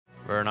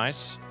Very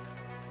nice.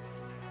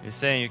 He's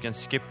saying you can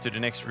skip to the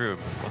next room.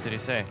 What did he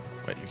say?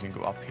 Wait, you can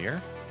go up here?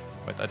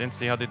 Wait, I didn't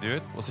see how they do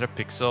it. Was it a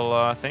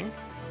pixel thing?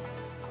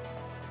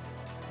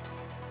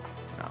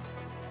 No.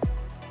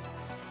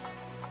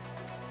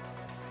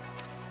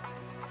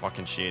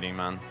 Fucking cheating,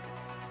 man.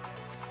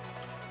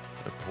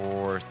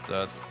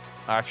 Reported.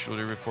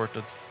 Actually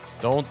reported.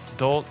 Don't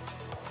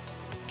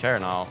care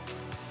now.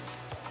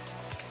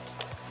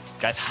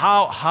 Guys,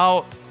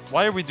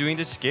 why are we doing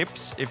the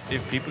skips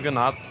if people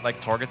cannot like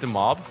target the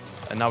mob?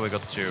 And now we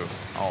got 2.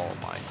 Oh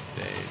my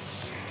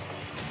days.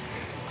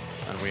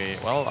 And we,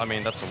 well, I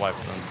mean, that's a wipe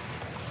then.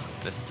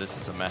 This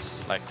is a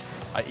mess. Like,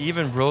 I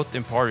even wrote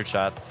in party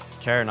chat,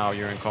 care now,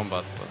 you're in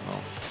combat, but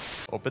no.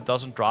 Hope it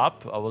doesn't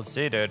drop. I will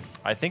see, dude.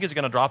 I think it's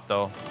gonna drop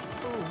though.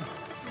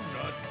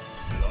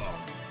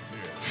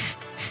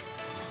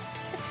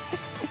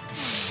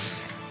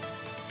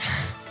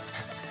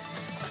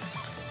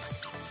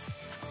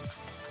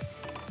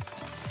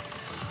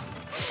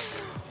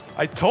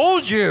 I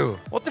told you!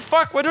 What the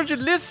fuck? Why don't you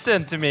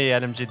listen to me,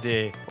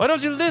 LMGD? Why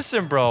don't you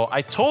listen, bro?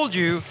 I told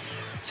you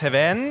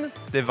 10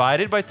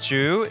 divided by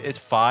 2 is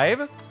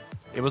 5.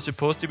 It was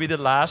supposed to be the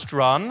last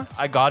run.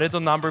 I got it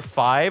on number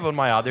 5 on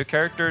my other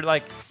character.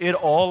 Like, it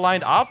all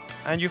lined up,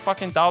 and you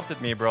fucking doubted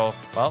me, bro.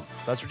 Well,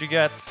 that's what you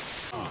get.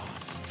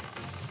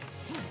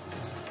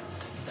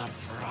 The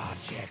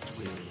project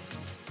will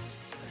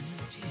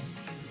continue.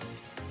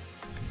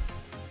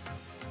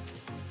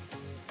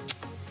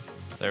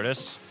 There it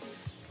is.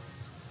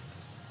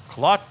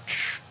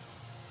 Clutch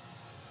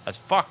as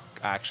fuck,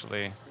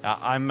 actually.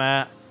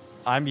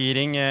 I'm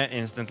eating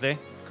instantly.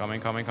 Coming.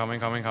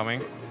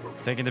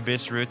 Taking the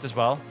BIS route as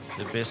well.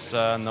 The BIS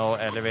no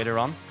elevator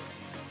run.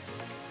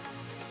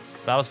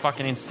 That was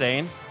fucking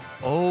insane.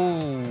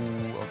 Oh,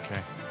 okay.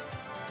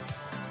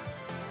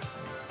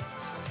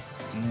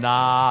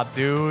 Nah,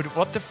 dude.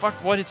 What the fuck?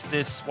 What is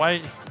this?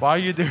 Why are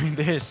you doing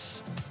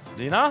this?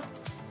 Lina?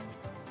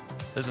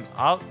 Listen,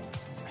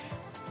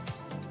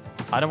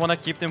 I don't want to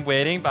keep them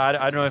waiting, but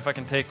I don't know if I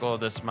can take all of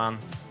this, man.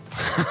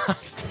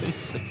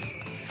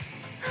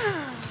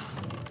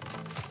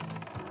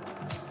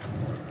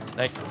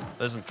 Like,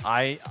 listen,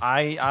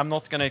 I'm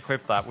not gonna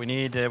equip that. We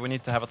need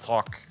to have a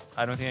talk.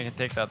 I don't think I can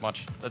take that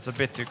much. That's a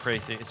bit too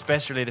crazy,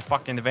 especially the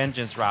fucking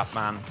vengeance rap,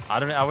 man.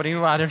 I don't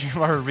even want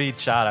to read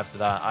chat after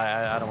that.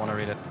 I don't want to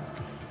read it.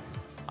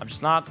 I'm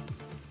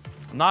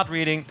not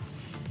reading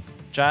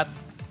chat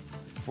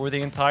for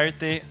the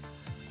entirety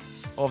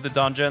of the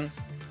dungeon.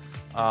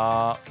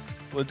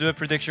 We'll do a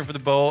prediction for the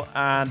bow,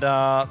 and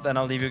then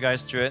I'll leave you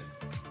guys to it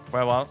for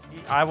a while.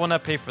 I want to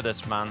pay for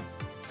this, man.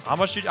 How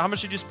much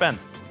did you spend,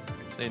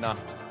 Lina?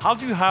 How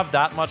do you have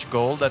that much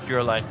gold that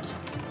you're like,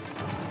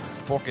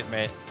 fuck it,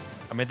 mate?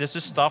 I mean, this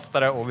is stuff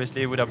that I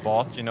obviously would have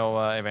bought, you know,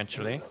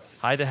 eventually.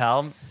 Hi, the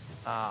helm.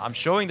 I'm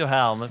showing the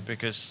helm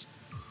because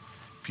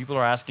people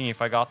are asking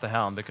if I got the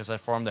helm because I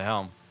farmed the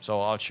helm.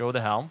 So I'll show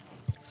the helm.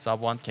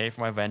 Sub 1k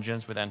for my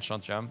vengeance with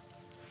enchant gem.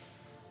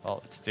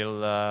 Well, it's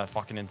still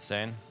fucking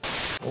insane.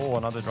 Oh,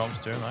 another drums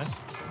too, nice.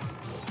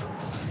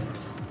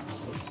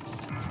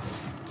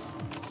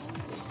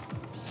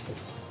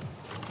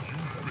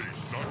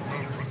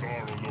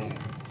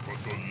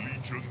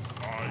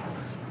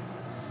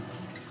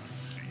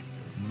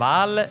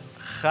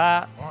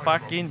 Malcha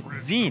fucking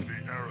Zine.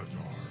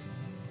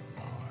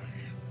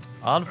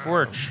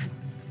 Unfortunate.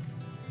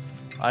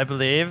 I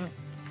believe.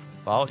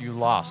 Well, you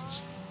lost.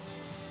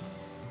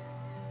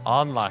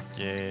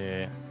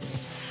 Unlucky.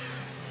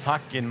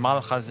 Fucking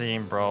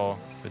Malchazim, bro.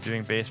 We're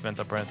doing basement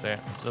apparently.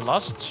 The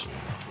lust.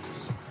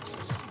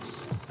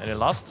 Any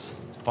lust?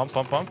 Pump.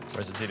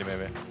 Where's the city,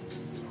 baby?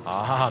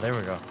 Ah, there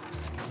we go.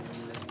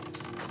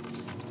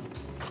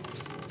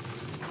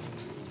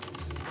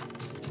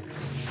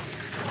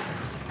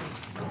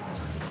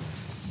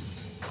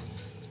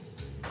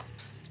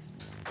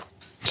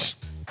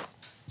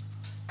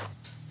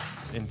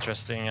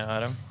 Interesting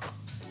item.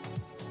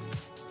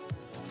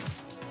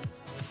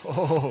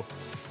 Oh.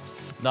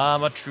 Nah,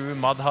 I'm a true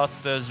mud hut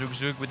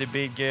Zug with the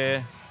big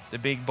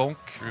bonk.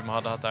 True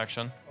mud hut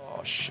action.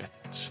 Oh shit.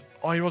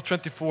 Oh, he rolled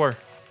 24.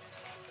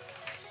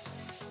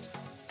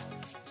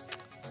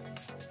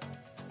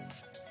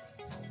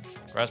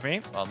 Where's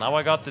me? Well, now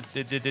I got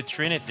the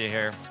Trinity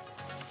here.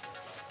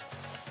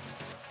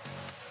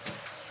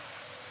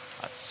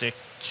 That's sick.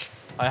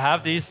 I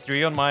have these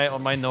 3 on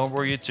my No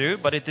Warrior too,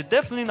 but it did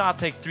definitely not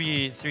take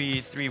 3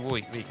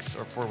 weeks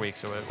or 4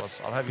 weeks. So it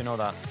was. I'll have you know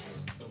that.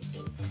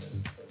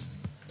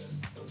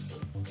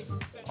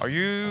 Are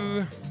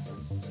you?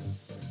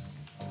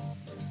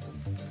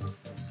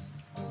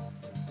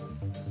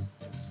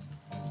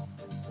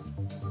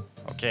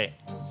 Okay,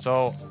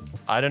 so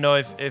I don't know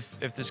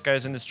if this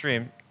guy's in the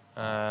stream.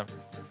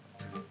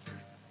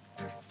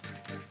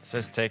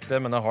 Says take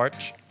them and a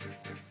heart.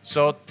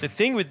 So the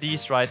thing with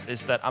these, right,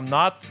 is that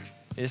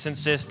he's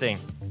insisting.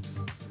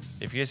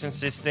 If he's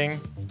insisting,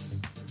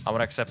 I want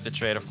to accept the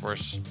trade, of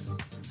course.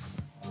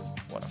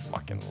 What a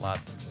fucking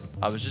lad.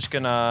 I was just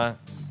gonna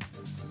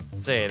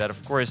say that,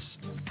 of course,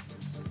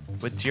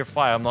 with tier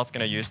 5, I'm not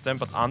gonna use them,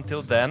 but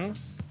until then,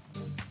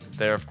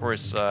 they're of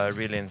course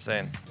really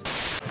insane.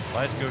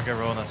 Nice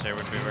Gugaronas here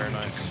would be very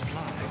nice.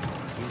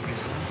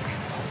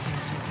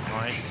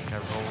 Nice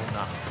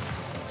Carona.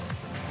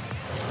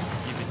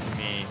 Give it to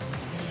me.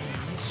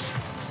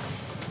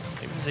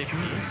 Maybe say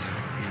please.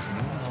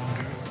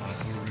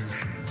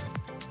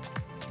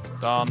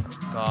 Done.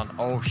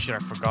 Oh shit, I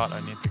forgot.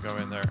 I need to go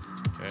in there.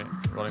 Okay,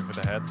 rolling for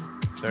the head.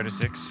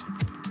 36.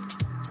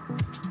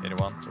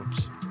 81.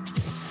 Oops.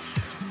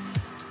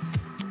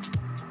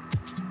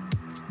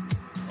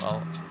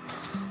 Well,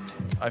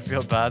 I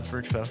feel bad for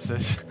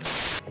Excelsis.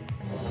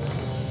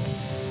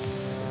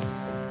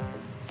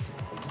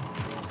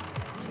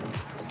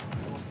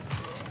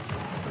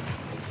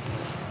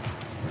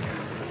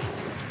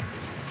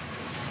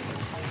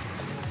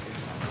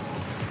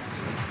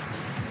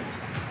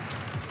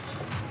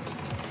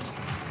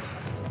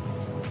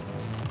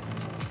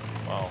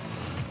 Wow.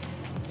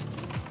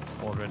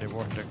 Already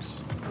Vortex.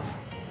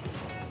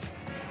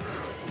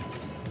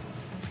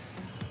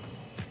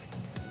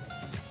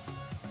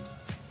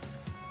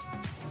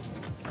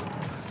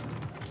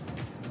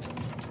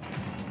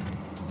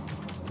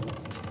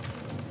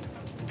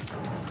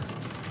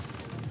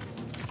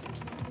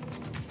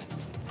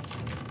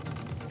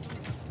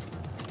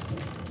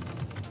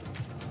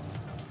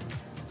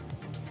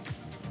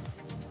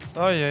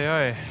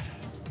 Oi.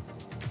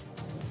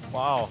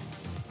 Wow.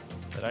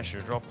 That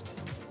actually dropped.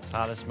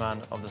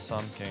 Talisman of the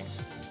Sun King.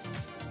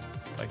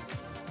 Like,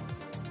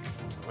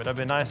 would have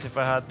been nice if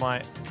I had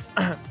my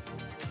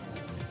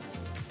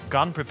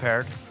gun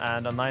prepared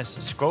and a nice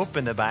scope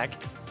in the bag.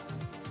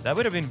 That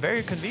would have been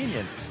very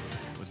convenient.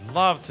 Would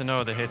love to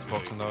know the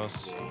hitbox on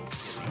those.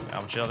 Yeah,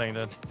 I'm chilling,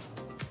 dude.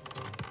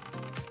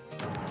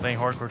 Playing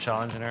hardcore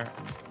challenge in here.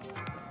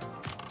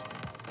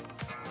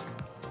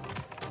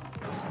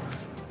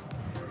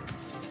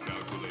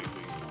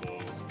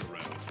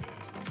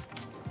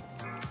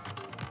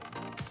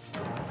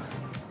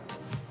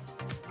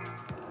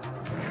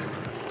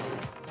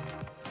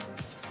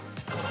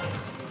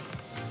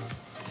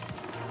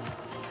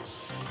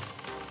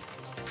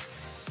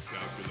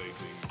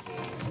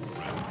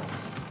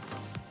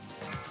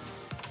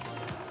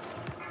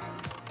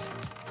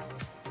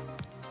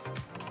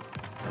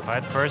 If I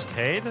had first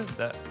aid,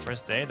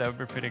 that would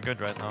be pretty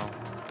good right now.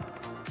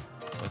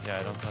 But yeah,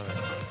 I don't have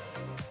it.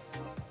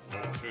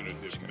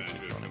 Alternative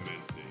measure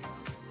commencing.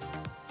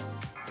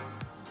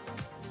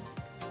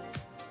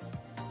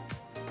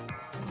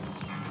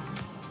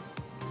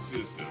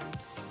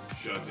 Systems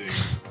shutting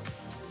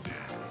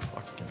down.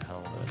 Fucking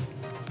hell,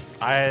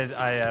 dude.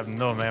 I have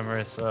no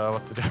memories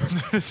what to do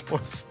with this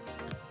boss.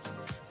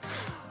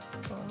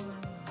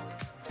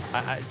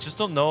 I just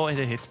don't know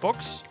the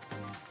hitbox.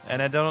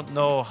 And I don't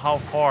know how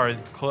far,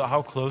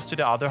 how close to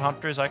the other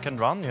hunters I can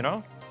run, you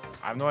know?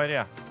 I have no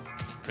idea.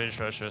 Pretty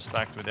sure I should have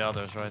stacked with the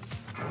others, right?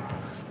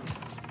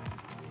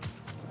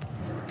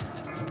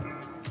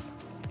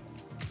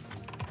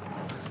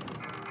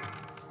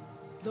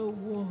 The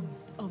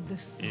warmth of the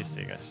sun.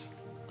 Easy, guys.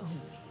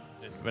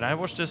 When I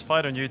watched this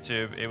fight on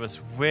YouTube, it was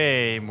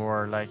way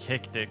more like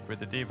hectic with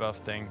the debuff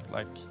thing.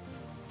 Like,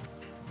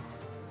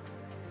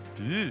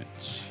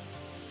 bitch.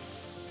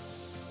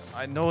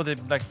 I know the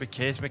like the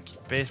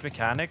base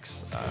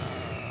mechanics, but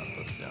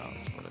yeah,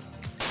 that's what it.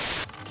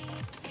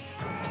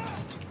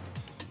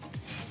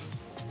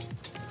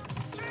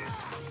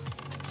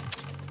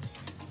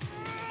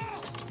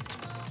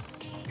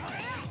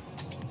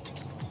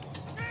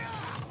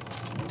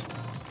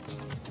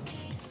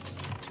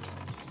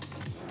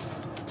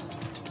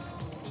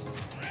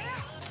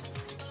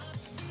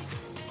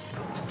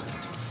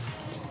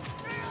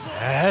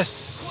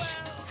 Yes.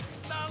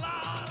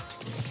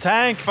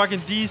 Tank fucking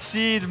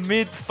DC'd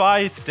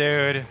mid-fight,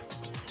 dude.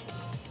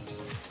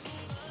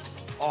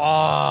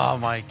 Oh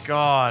my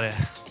god.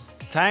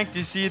 Tank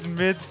DC'd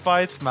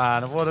mid-fight,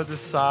 man. What a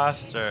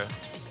disaster.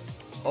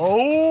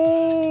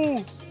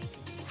 Oh!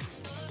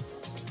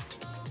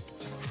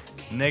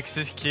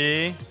 Nexus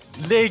key.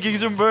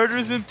 Leggings and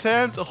murderous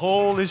intent.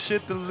 Holy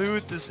shit, the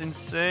loot is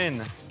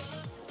insane.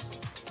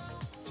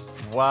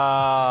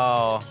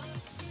 Wow.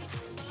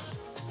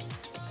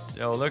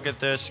 Yo, look at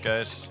this,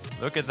 guys.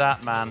 Look at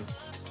that, man.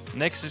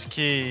 Nexus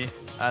key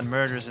and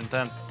murderous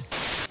intent.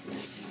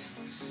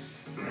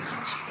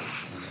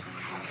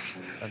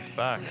 At the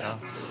back, huh?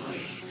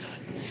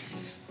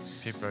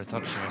 People are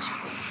touching it.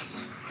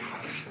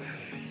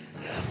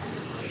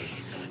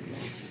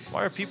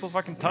 Why are people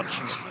fucking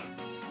touching it?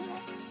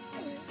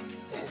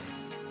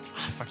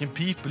 Fucking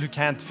people who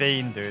can't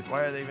feign, dude.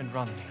 Why are they even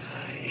running?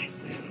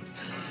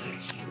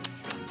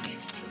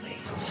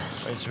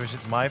 Wait, so is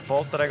it my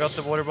fault that I got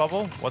the water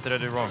bubble? What did I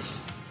do wrong?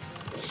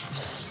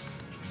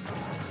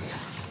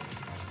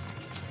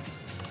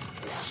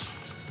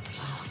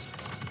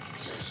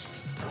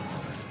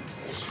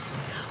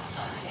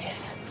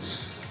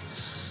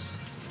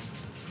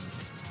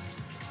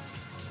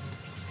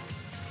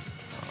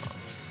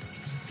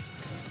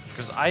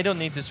 Because I don't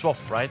need to swap,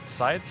 right?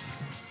 Sides?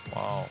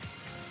 Wow.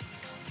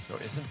 So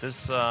isn't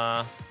this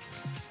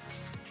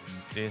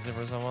easy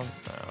for someone?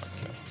 Oh,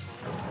 okay.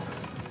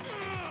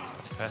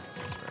 Pet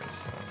is very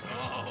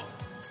slow.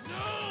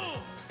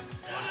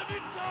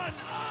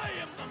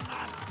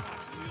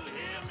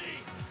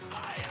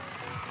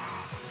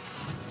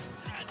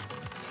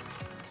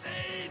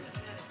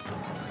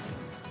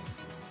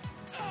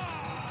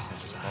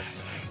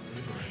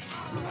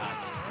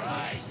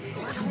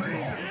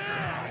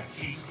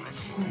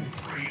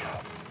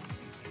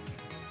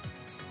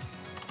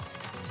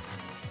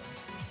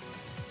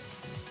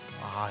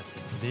 Ah, it's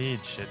the lead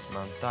shit,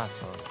 man. That's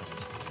what it is.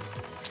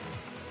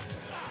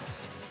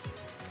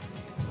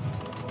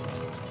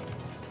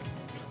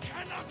 You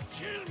cannot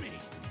kill me!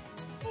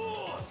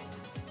 Fools!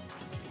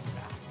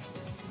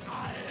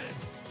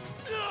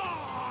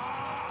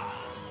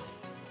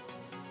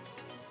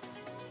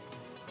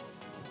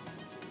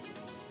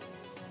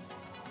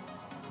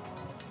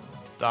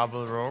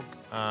 Double rogue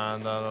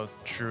and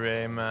true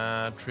aim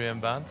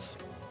bands.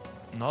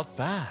 Not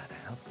bad,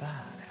 not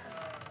bad.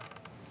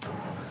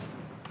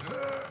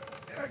 Her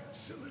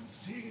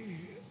Excellency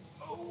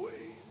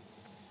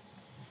awaits.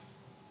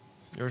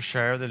 Your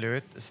share of the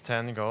loot is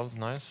 10 gold,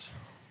 nice.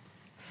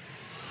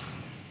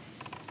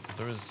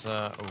 There is,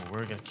 oh,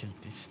 we're gonna kill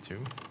these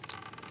two.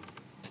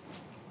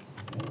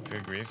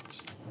 Fear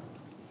griefed.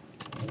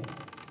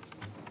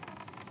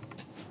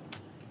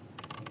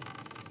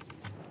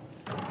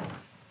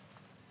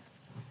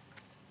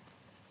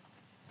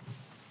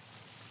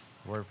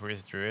 Word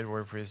priest druid,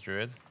 word priest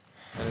druid.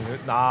 Any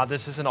loot? Nah,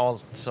 this is an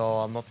alt, so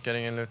I'm not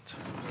getting a loot.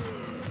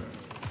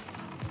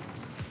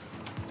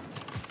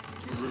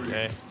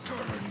 Okay.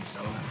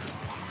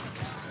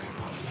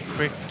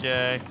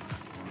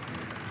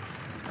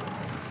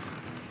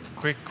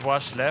 Quick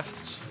wash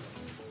left.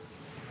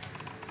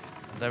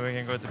 Then we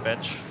can go to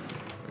bench.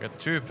 We got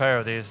 2 pair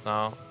of these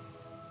now.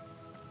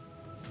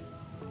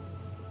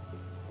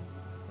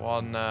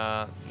 One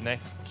neck,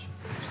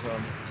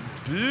 some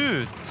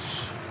boots.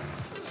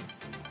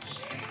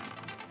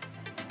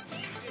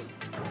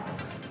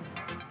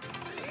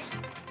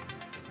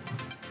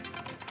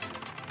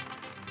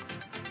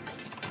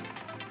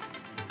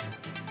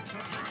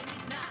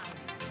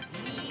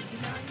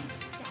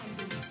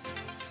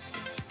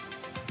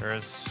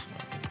 There's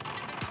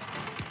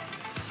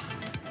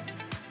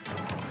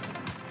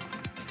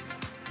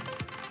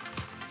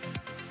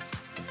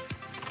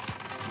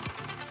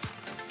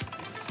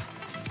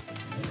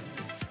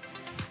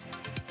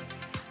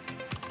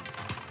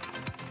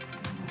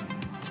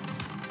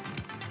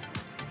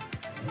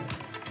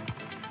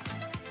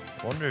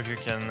wonder if you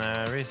can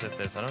reset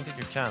this. I don't think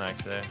you can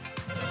actually.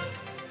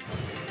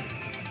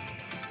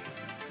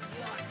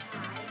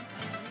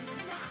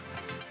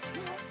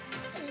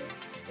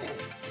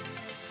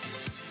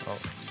 Oh,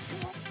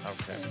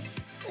 okay.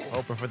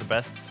 Hoping for the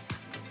best.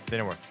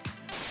 Didn't work.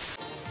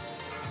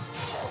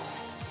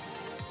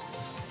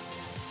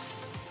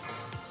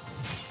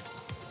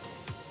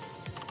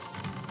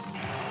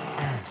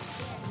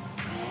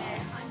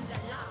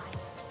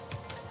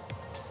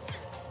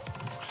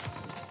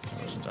 Too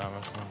much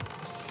damage, man.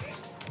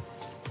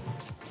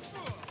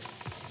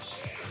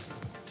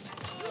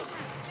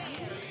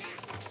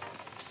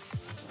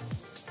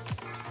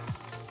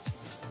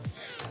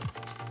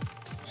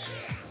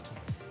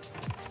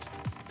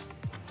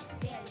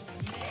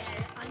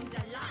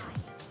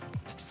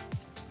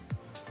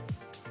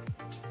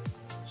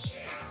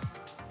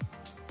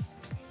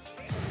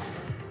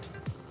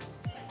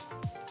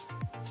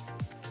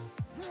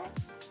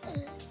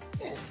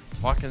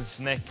 Fucking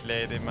snake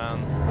lady,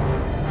 man.